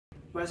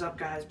What's up,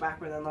 guys? Back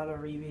with another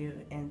review,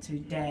 and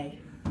today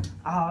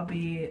I'll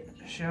be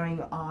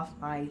showing off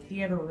my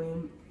theater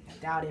room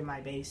down in my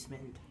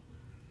basement.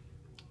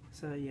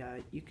 So yeah,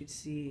 you could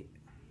see,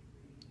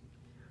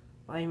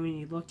 when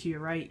you look to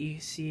your right,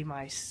 you see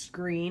my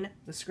screen.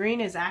 The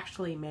screen is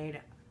actually made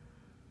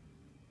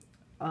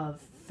of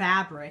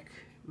fabric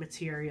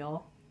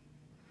material.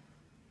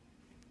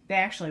 They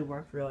actually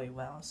work really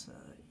well, so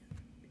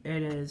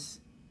it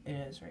is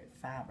right,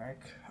 fabric.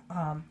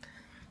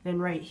 Then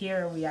right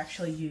here we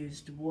actually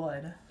used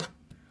wood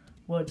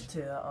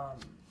to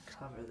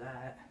cover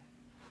that.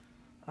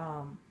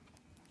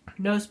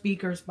 No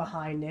speakers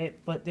behind it,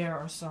 but there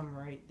are some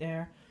right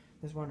there.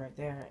 There's one right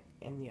there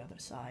and the other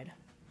side.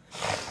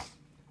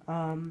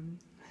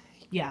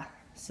 Yeah,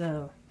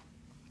 so,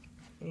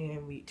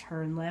 and we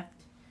turn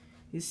left.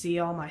 You see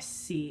all my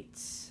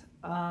seats.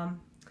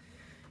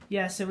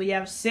 Yeah, so we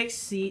have 6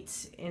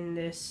 seats in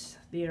this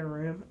theater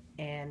room,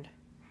 and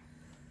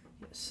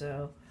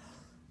so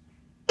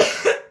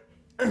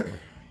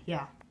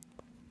yeah,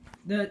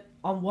 the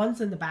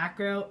ones in the back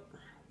row,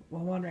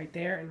 well, one right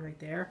there and right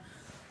there,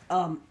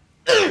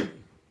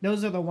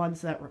 those are the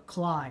ones that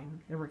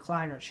recline. The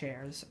recliner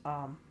chairs.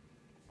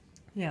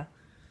 Yeah,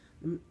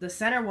 the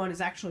center one is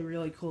actually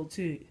really cool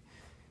too,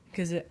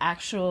 because it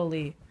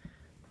actually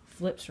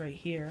flips right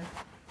here,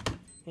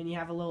 and you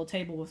have a little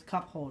table with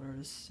cup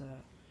holders. So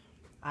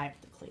I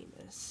have to clean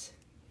this.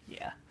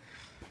 Yeah,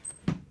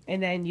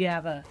 and then you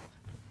have a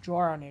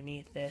drawer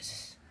underneath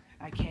this.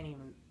 I can't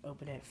even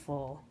open it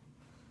full.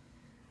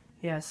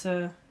 Yeah,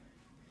 so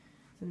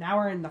now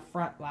we're in the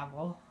front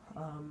level.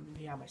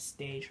 Yeah, my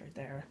stage right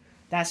there.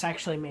 That's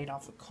actually made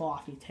off a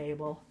coffee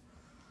table.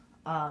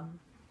 And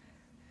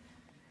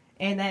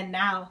then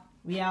now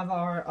we have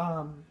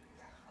our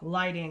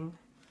lighting.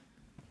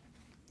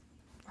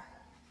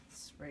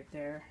 It's right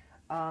there.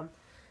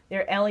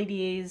 They're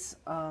LEDs.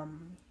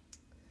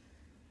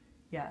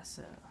 Yeah,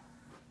 so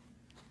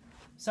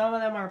some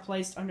of them are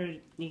placed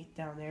underneath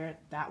down there.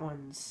 That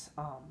one's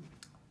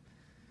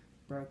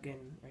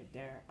broken right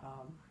there.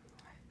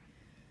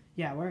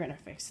 Yeah, we're gonna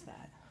fix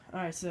that.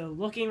 Alright, so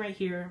looking right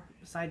here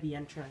beside the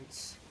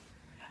entrance,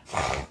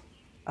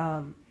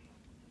 I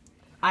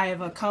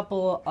have a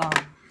couple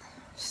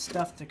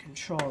stuff to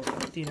control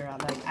the theater.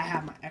 I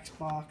have my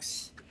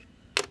Xbox.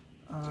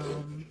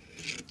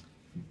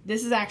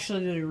 This is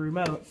actually the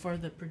remote for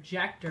the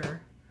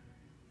projector.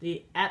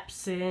 The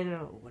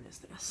Epson, what is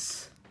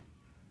this?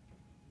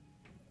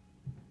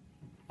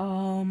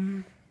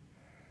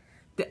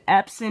 The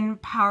Epson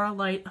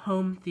PowerLight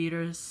Home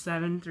Theater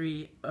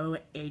 730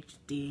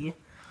 HD.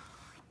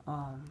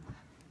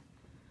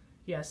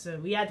 Yeah, so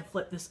we had to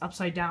flip this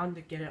upside down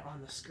to get it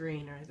on the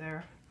screen right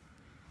there.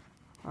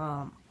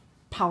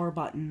 Power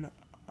button.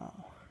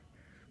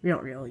 We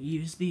don't really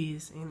use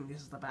these, and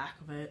this is the back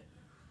of it.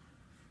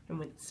 And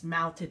when it's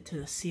mounted to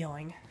the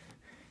ceiling,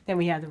 then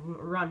we had to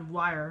run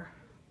wire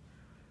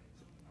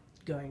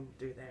going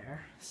through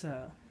there.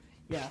 So,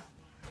 yeah.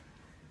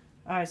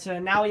 Alright, so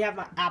now we have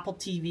my Apple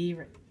TV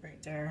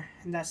right there,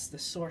 and that's the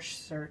source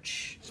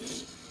search.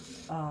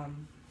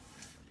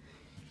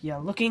 Yeah,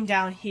 looking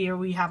down here,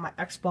 we have my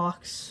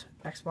Xbox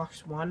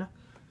One.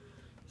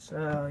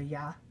 So,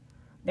 yeah.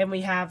 Then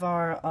we have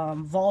our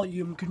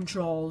volume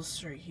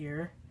controls right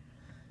here.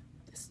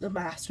 This is the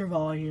master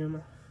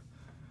volume.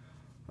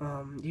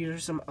 These are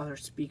some other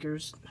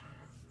speakers.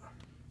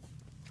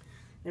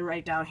 And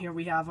right down here,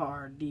 we have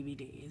our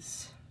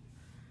DVDs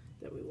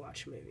that we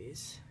watch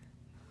movies.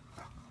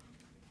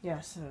 Yeah,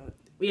 so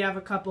we have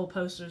a couple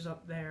posters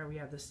up there. We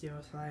have the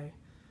Steel Sky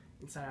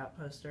Inside Out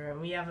poster,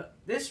 and we have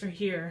this right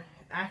here.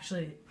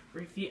 Actually,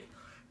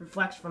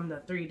 reflects from the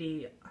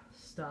 3D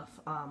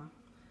stuff.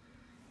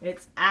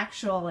 It's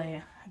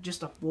actually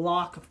just a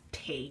block of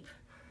tape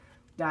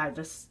that I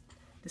just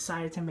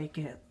decided to make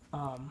it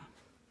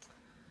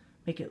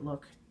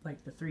look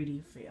like the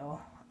 3D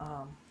feel.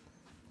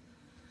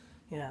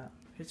 Yeah,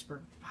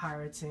 Pittsburgh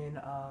Pirates in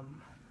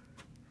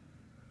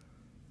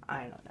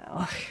I don't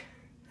know.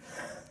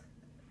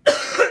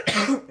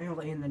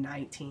 Early in the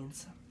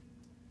 19s.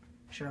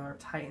 Charlotte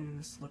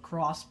Titans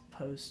lacrosse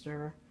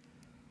poster.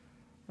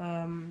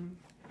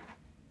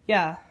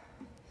 Yeah,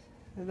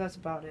 that's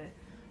about it.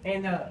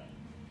 And the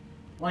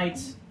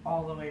lights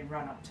all the way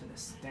run up to the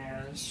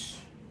stairs.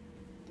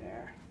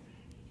 There.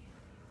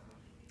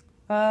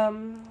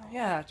 Yeah,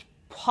 that's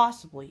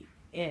possibly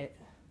it.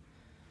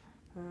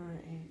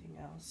 Anything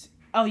else?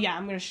 Oh yeah,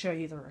 I'm gonna show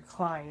you the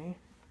recliner.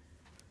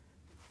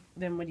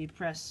 Then when you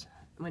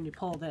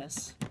pull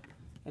this,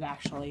 it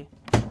actually,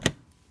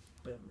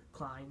 boom,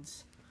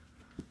 reclines.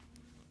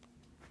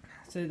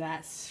 So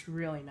that's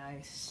really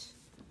nice.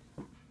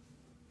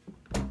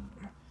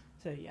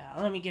 So yeah,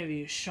 let me give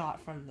you a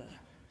shot from the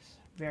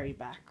very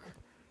back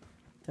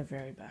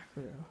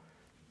row.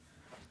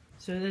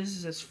 So this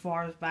is as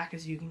far as back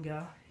as you can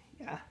go.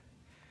 Yeah,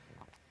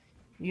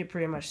 you can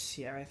pretty much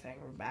see everything.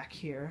 We're back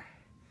here.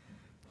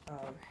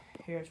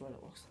 Here's what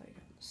it looks like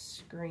on the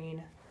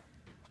screen.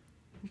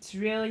 It's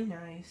really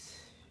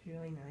nice,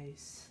 really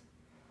nice.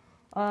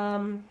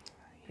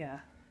 Yeah.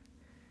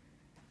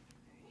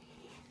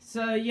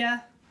 So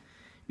yeah,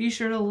 be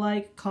sure to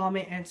like,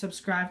 comment, and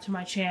subscribe to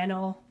my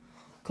channel,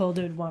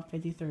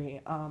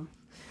 ColdDude153.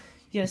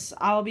 Yes,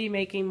 I'll be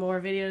making more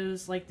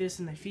videos like this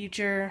in the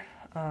future.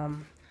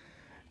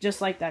 Just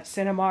like that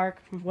Cinemark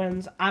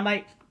ones. I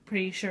might,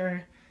 pretty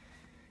sure,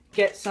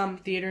 get some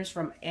theaters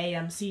from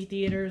AMC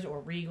Theaters or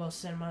Regal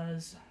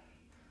Cinemas,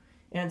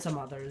 and some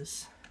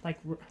others. Like,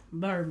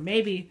 or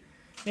maybe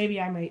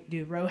I might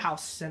do Row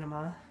House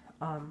Cinema,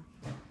 down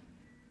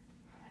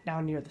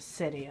near the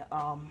city.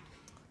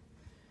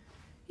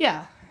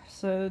 Yeah.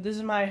 So this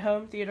is my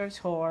home theater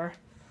tour.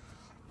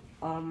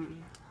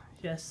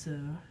 Yes. So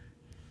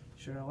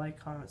sure to like,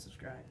 comment,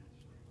 subscribe.